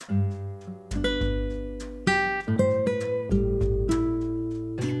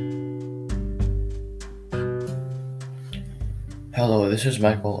Hello, this is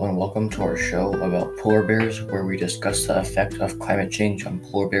Michael, and welcome to our show about polar bears, where we discuss the effect of climate change on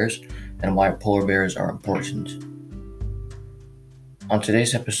polar bears and why polar bears are important. On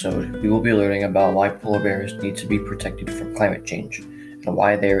today's episode, we will be learning about why polar bears need to be protected from climate change and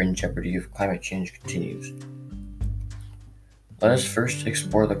why they are in jeopardy if climate change continues. Let us first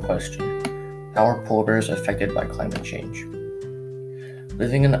explore the question: how are polar bears affected by climate change?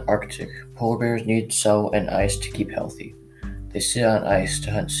 Living in the Arctic, polar bears need snow and ice to keep healthy. They sit on ice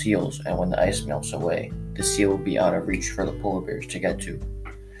to hunt seals, and when the ice melts away, the seal will be out of reach for the polar bears to get to.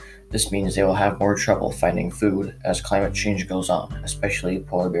 This means they will have more trouble finding food as climate change goes on, especially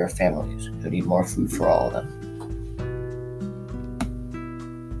polar bear families who need more food for all of them.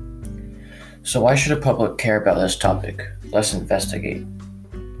 So why should the public care about this topic? Let's investigate.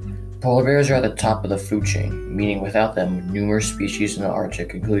 Polar bears are at the top of the food chain, meaning without them, numerous species in the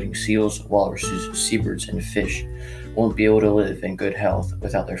Arctic, including seals, walruses, seabirds, and fish, won't be able to live in good health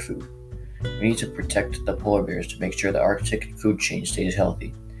without their food. We need to protect the polar bears to make sure the Arctic food chain stays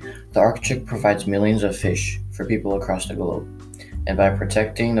healthy. The Arctic provides millions of fish for people across the globe, and by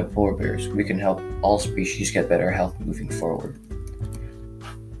protecting the polar bears, we can help all species get better health moving forward.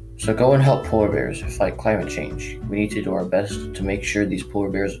 So go and help polar bears fight climate change. We need to do our best to make sure these polar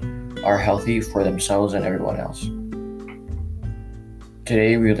bears are healthy for themselves and everyone else.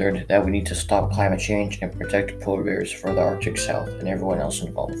 Today we learned that we need to stop climate change and protect polar bears for the Arctic South and everyone else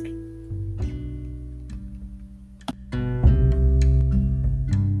involved.